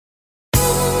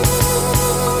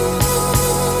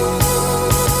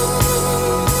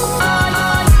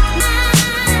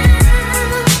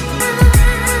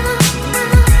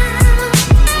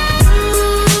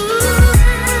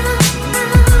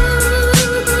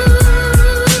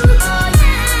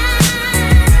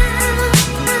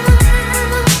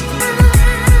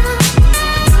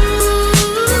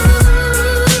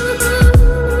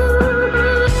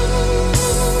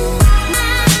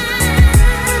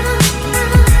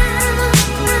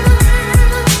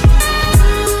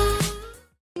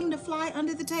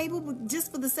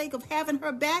sake of having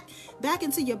her back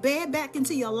into your bed, back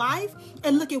into your life.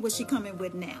 And look at what she coming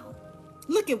with now.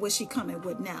 Look at what she coming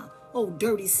with now. Oh,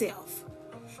 dirty self.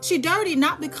 She dirty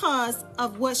not because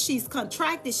of what she's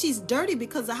contracted. She's dirty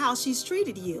because of how she's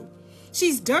treated you.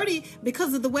 She's dirty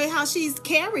because of the way how she's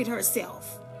carried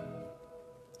herself.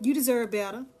 You deserve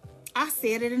better. I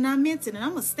said it and I meant it, and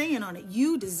I'm going to stand on it.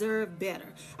 You deserve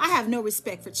better. I have no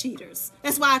respect for cheaters.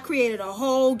 That's why I created a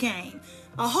whole game.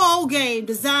 A whole game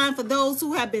designed for those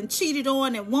who have been cheated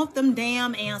on and want them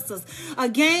damn answers. A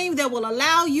game that will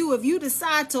allow you, if you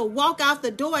decide to walk out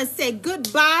the door and say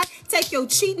goodbye, take your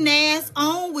cheating ass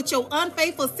on with your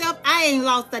unfaithful self. I ain't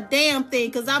lost a damn thing,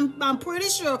 because I'm pretty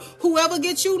sure whoever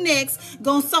gets you next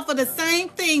gonna suffer the same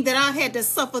thing that I had to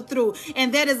suffer through.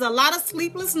 And that is a lot of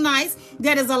sleepless nights.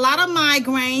 That is a lot of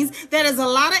migraines. That is a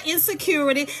lot of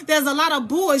insecurity. There's a lot of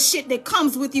bullshit that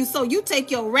comes with you. So you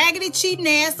take your raggedy cheating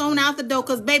ass on out the door.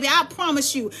 Because, baby, I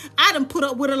promise you, I done put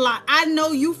up with a lot. I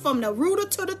know you from the rooter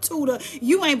to the tutor.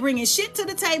 You ain't bringing shit to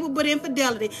the table but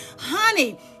infidelity.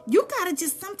 Honey, you got to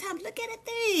just sometimes look at a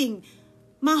thing.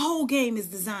 My whole game is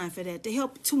designed for that, to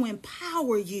help to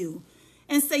empower you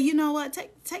and say, you know what,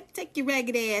 take your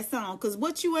ragged ass on. Because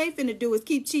what you ain't finna do is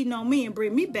keep cheating on me and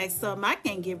bring me back something I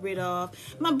can't get rid of.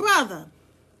 My brother,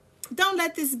 don't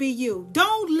let this be you.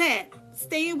 Don't let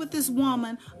staying with this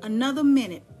woman another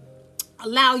minute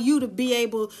allow you to be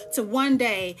able to one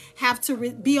day have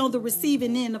to be on the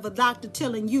receiving end of a doctor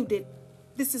telling you that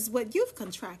this is what you've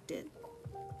contracted.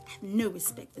 I have no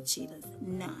respect for cheaters.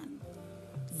 None.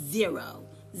 Zero.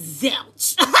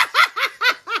 Zilch.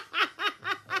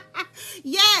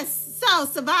 Yes. So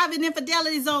surviving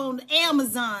infidelities on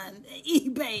Amazon,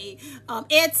 eBay,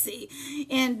 Etsy,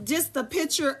 and just the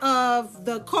picture of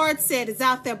the card set is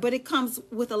out there, but it comes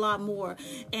with a lot more.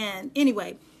 And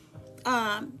anyway,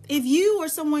 if you or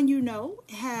someone you know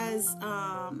has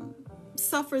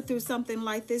suffered through something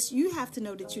like this, you have to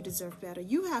know that you deserve better.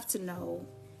 You have to know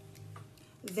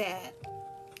that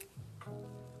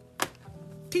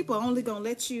people are only going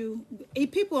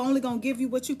to give you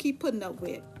what you keep putting up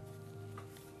with.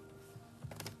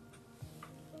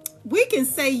 We can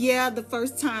say, yeah, the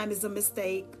first time is a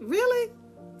mistake. Really?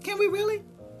 Can we really?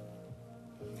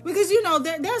 Because, you know,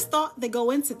 there's thought that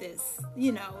go into this,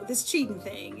 you know, this cheating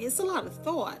thing. It's a lot of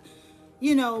thought.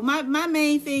 You know, my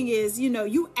main thing is, you know,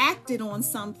 you acted on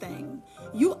something.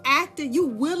 You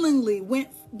willingly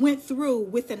went through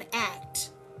with an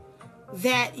act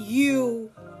that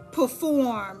you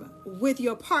perform with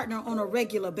your partner on a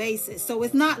regular basis. So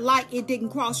it's not like it didn't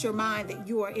cross your mind that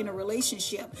you are in a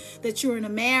relationship, that you're in a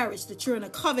marriage, that you're in a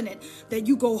covenant, that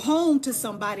you go home to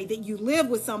somebody, that you live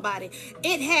with somebody.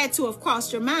 It had to have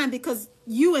crossed your mind, because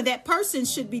you and that person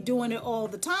should be doing it all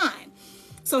the time.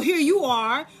 So here you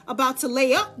are about to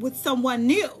lay up with someone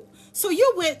new. So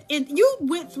you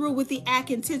went through with the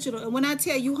act intentional. And when I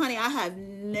tell you, honey, I have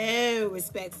no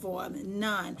respect for him,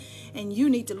 none. And you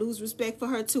need to lose respect for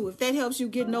her too. If that helps you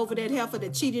getting over that heifer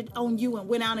that cheated on you and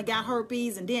went out and got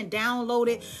herpes and then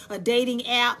downloaded a dating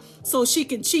app so she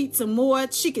can cheat some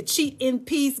more, she could cheat in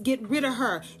peace, get rid of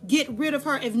her. Get rid of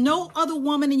her. If no other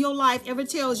woman in your life ever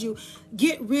tells you,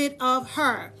 get rid of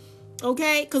her.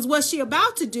 Okay? Because what she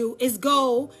about to do is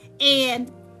go and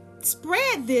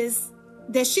spread this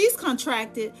that she's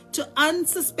contracted to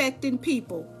unsuspecting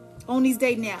people on these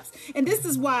dating apps. And this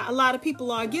is why a lot of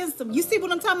people are against them. You see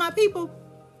what I'm talking about, people?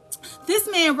 This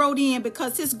man wrote in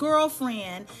because his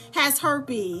girlfriend has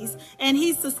herpes, and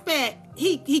he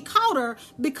caught her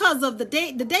because of the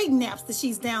dating apps that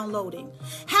she's downloading.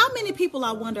 How many people,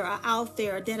 I wonder, are out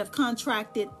there that have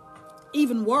contracted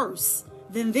even worse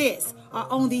than this, are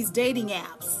on these dating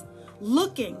apps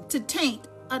looking to taint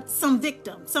some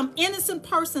victim, some innocent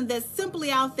person that's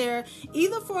simply out there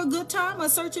either for a good time or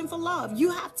searching for love?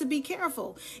 You have to be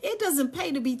careful. It doesn't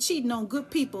pay to be cheating on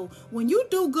good people. When you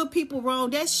do good people wrong,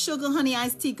 that sugar honey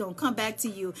iced tea gonna come back to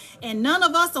you. And none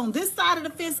of us on this side of the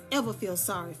fence ever feel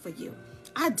sorry for you.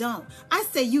 I don't. I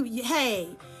say you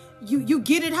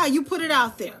get it how you put it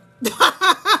out there.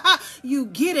 You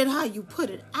get it how you put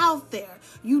it out there.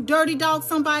 You dirty dog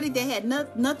somebody that had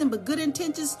nothing but good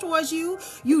intentions towards you.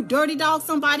 You dirty dog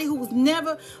somebody who was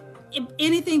never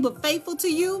anything but faithful to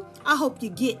you. I hope you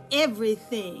get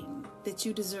everything that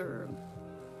you deserve.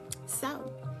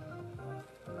 So,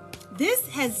 this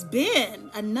has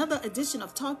been another edition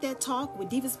of Talk That Talk with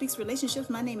Divaspeaks Relationships.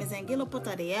 My name is Angela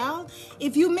Portarial.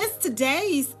 If you missed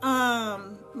today's,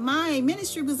 my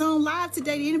ministry was on live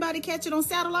today. Did anybody catch it on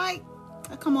satellite?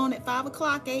 I come on at 5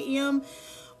 o'clock a.m.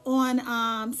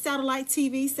 on satellite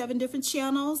TV, 7 different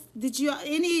channels. Did you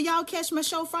any of y'all catch my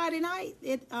show Friday night?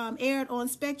 It aired on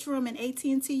Spectrum and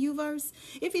AT&T Uverse.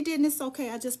 If you didn't, it's okay.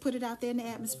 I just put it out there in the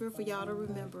atmosphere for y'all to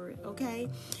remember it, okay?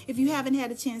 If you haven't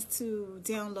had a chance to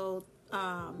download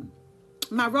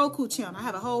my Roku channel, I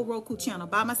have a whole Roku channel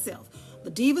by myself.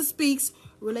 The Divaspeaks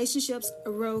Relationships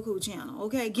Roku channel,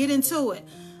 okay? Get into it.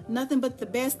 Nothing but the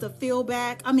best of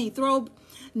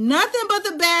nothing but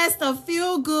the best of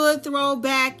feel-good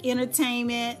throwback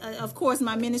entertainment. Of course,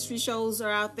 my ministry shows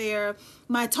are out there.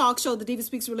 My talk show, the Diva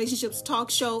Speaks Relationships talk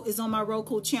show, is on my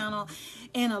Roku channel.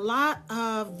 And a lot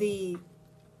of the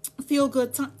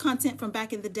feel-good content from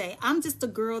back in the day. I'm just a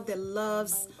girl that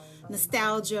loves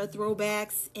nostalgia,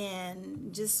 throwbacks,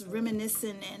 and just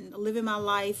reminiscing and living my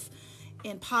life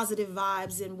and positive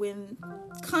vibes, and when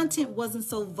content wasn't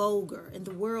so vulgar and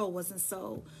the world wasn't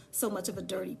so much of a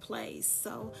dirty place.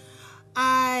 So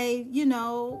I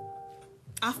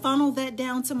funnel that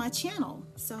down to my channel.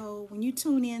 So when you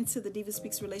tune in to the Diva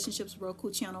Speaks Relationships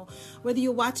Roku channel, whether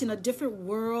you're watching A Different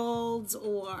World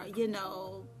or,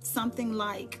 something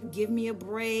like Give Me a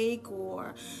Break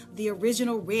or the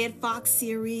original Red Fox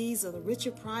series or the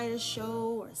Richard Pryor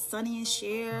show or Sonny and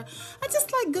Cher, I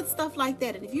just like good stuff like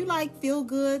that. And if you like feel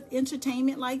good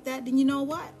entertainment like that, then you know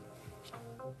what?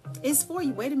 It's for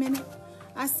you. Wait a minute.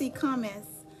 I see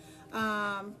comments,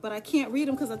 but I can't read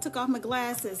them because I took off my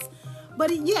glasses.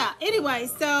 But yeah, anyway,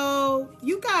 so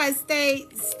you guys stay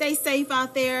safe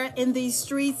out there in these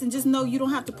streets, and just know you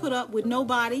don't have to put up with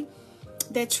nobody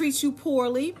that treats you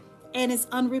poorly and is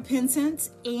unrepentant.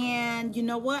 And you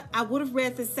know what? I would have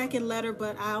read the second letter,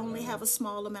 but I only have a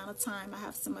small amount of time. I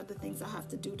have some other things I have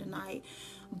to do tonight.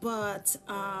 But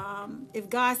if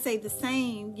God say the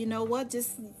same, you know what?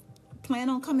 Just plan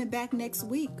on coming back next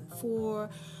week for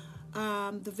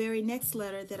the very next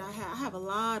letter that I have. I have a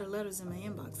lot of letters in my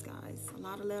inbox, guys. A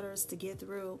lot of letters to get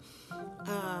through.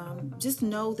 Just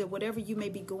know that whatever you may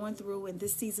be going through in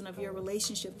this season of your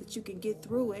relationship, that you can get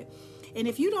through it. And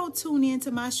if you don't tune in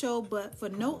to my show, but for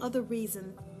no other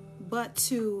reason but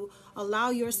to allow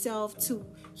yourself to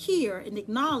hear and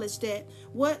acknowledge that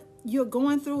what you're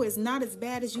going through is not as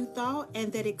bad as you thought,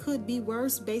 and that it could be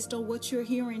worse based on what you're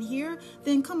hearing here,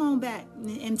 then come on back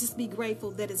and just be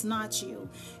grateful that it's not you.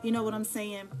 You know what I'm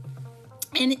saying?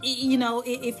 And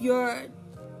if your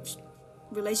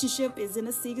relationship is in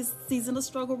a season of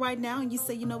struggle right now, and you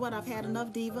say, you know what, I've had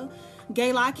enough, Diva.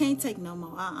 Gayla, I can't take no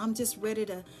more. I'm just ready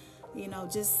to,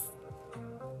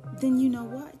 then you know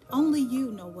what? Only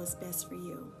you know what's best for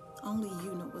you. Only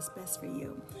you know what's best for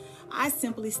you. I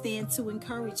simply stand to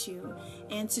encourage you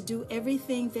and to do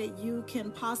everything that you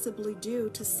can possibly do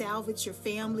to salvage your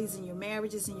families and your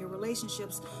marriages and your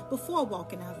relationships before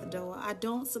walking out the door. I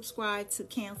don't subscribe to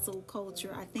cancel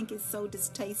culture. I think it's so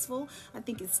distasteful. I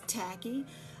think it's tacky.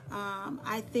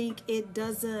 I think it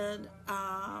doesn't...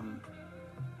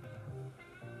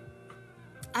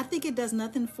 I think it does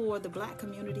nothing for the Black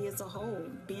community as a whole,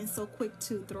 being so quick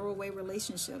to throw away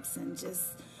relationships and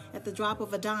just at the drop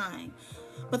of a dime.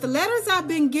 But the letters I've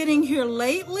been getting here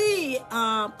lately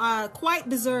are quite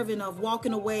deserving of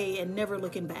walking away and never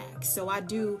looking back. So I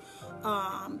do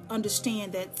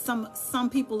understand that some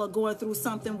people are going through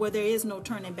something where there is no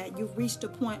turning back. You've reached a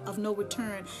point of no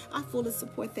return. I fully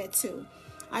support that too.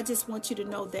 I just want you to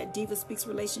know that Diva Speaks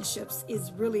Relationships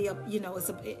is really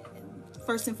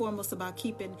first and foremost about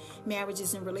keeping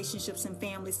marriages and relationships and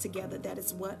families together. That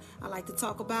is what I like to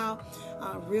talk about.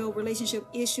 Real relationship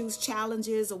issues,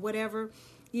 challenges, or whatever.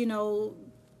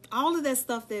 All of that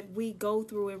stuff that we go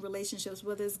through in relationships,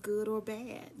 whether it's good or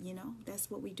bad,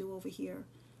 that's what we do over here.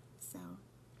 So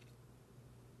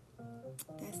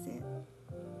that's it.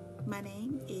 My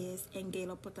name is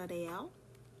Angelo Potareal.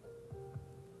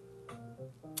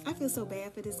 I feel so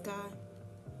bad for this guy.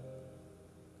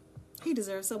 He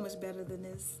deserves so much better than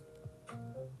this.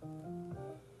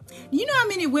 You know how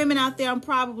many women out there, I'm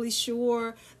probably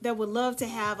sure, that would love to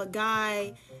have a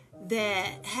guy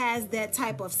that has that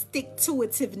type of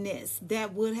stick-to-itiveness,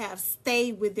 that would have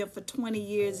stayed with them for 20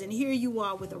 years. And here you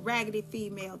are with a raggedy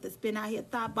female that's been out here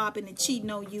thought-bopping and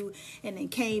cheating on you, and then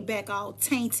came back all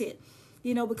tainted,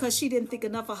 because she didn't think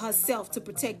enough of herself to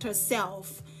protect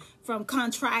herself from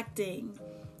contracting,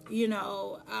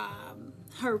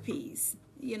 herpes.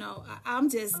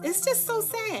 It's just so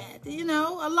sad.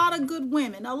 A lot of good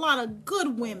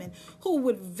women who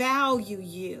would value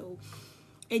you,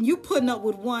 and you putting up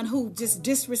with one who just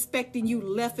disrespecting you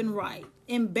left and right,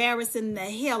 embarrassing the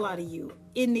hell out of you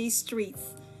in these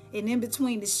streets and in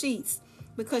between the sheets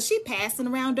because she passing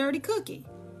around dirty cookie.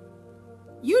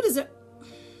 You deserve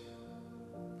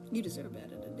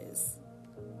better than this.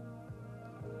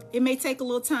 It may take a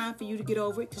little time for you to get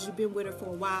over it because you've been with her for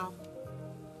a while.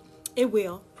 It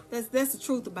will. That's the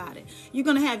truth about it. You're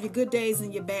going to have your good days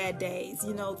and your bad days.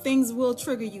 You know, things will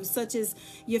trigger you, such as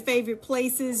your favorite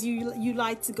places you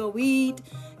like to go eat,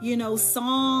 you know,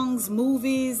 songs,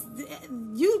 movies.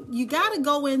 You got to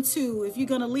go into, if you're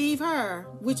going to leave her,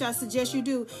 which I suggest you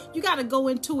do, you got to go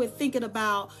into it thinking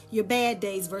about your bad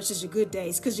days versus your good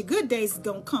days, because your good days is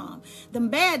going to come. Them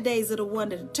bad days are the one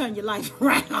that turn your life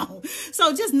around.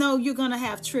 So just know you're going to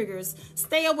have triggers.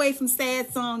 Stay away from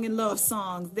sad song and love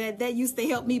songs. That used to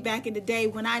help me back in the day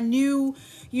when I knew,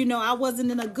 you know, I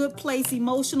wasn't in a good place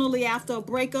emotionally after a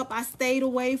breakup. I stayed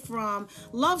away from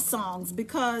love songs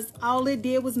because all it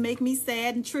did was make me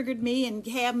sad and triggered me and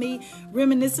have me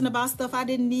reminiscing about stuff I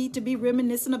didn't need to be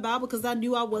reminiscing about, because I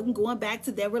knew I wasn't going back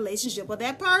to that relationship or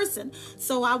that person.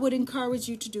 So I would encourage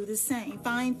you to do the same.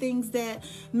 Find things that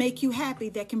make you happy,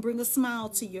 that can bring a smile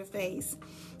to your face.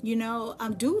 You know,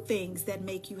 do things that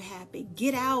make you happy.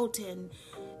 Get out and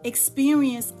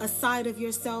experience a side of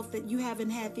yourself that you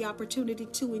haven't had the opportunity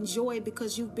to enjoy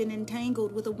because you've been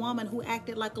entangled with a woman who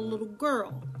acted like a little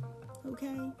girl.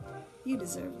 Okay? You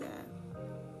deserve that.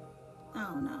 I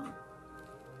don't know.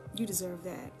 You deserve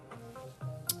that.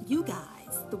 You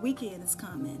guys, the weekend is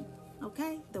coming.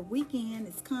 Okay? The weekend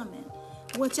is coming.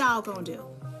 What y'all gonna do?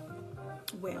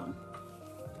 Well,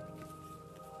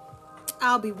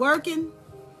 I'll be working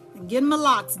and getting my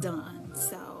locks done.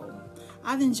 So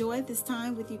I've enjoyed this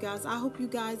time with you guys. I hope you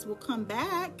guys will come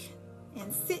back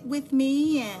and sit with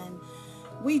me and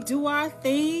we do our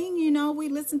thing. You know, we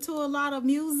listen to a lot of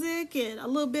music and a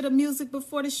little bit of music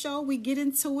before the show. We get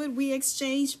into it. We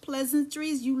exchange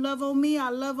pleasantries. You love on me, I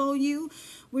love on you.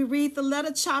 We read the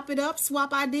letter, chop it up,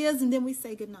 swap ideas, and then we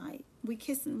say goodnight. We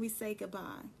kiss and we say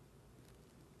goodbye.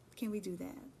 Can we do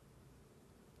that?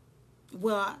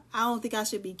 Well, I don't think I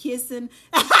should be kissing.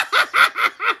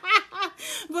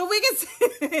 But we can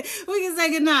say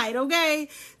goodnight, okay?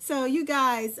 So you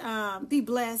guys, be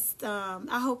blessed.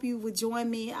 I hope you would join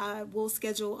me. I will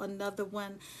schedule another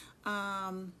one.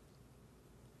 I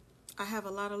have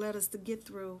a lot of letters to get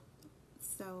through.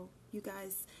 So you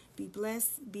guys be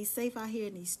blessed. Be safe out here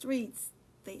in these streets.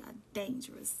 They are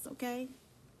dangerous, okay?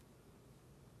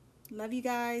 Love you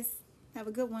guys. Have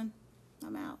a good one.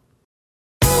 I'm out.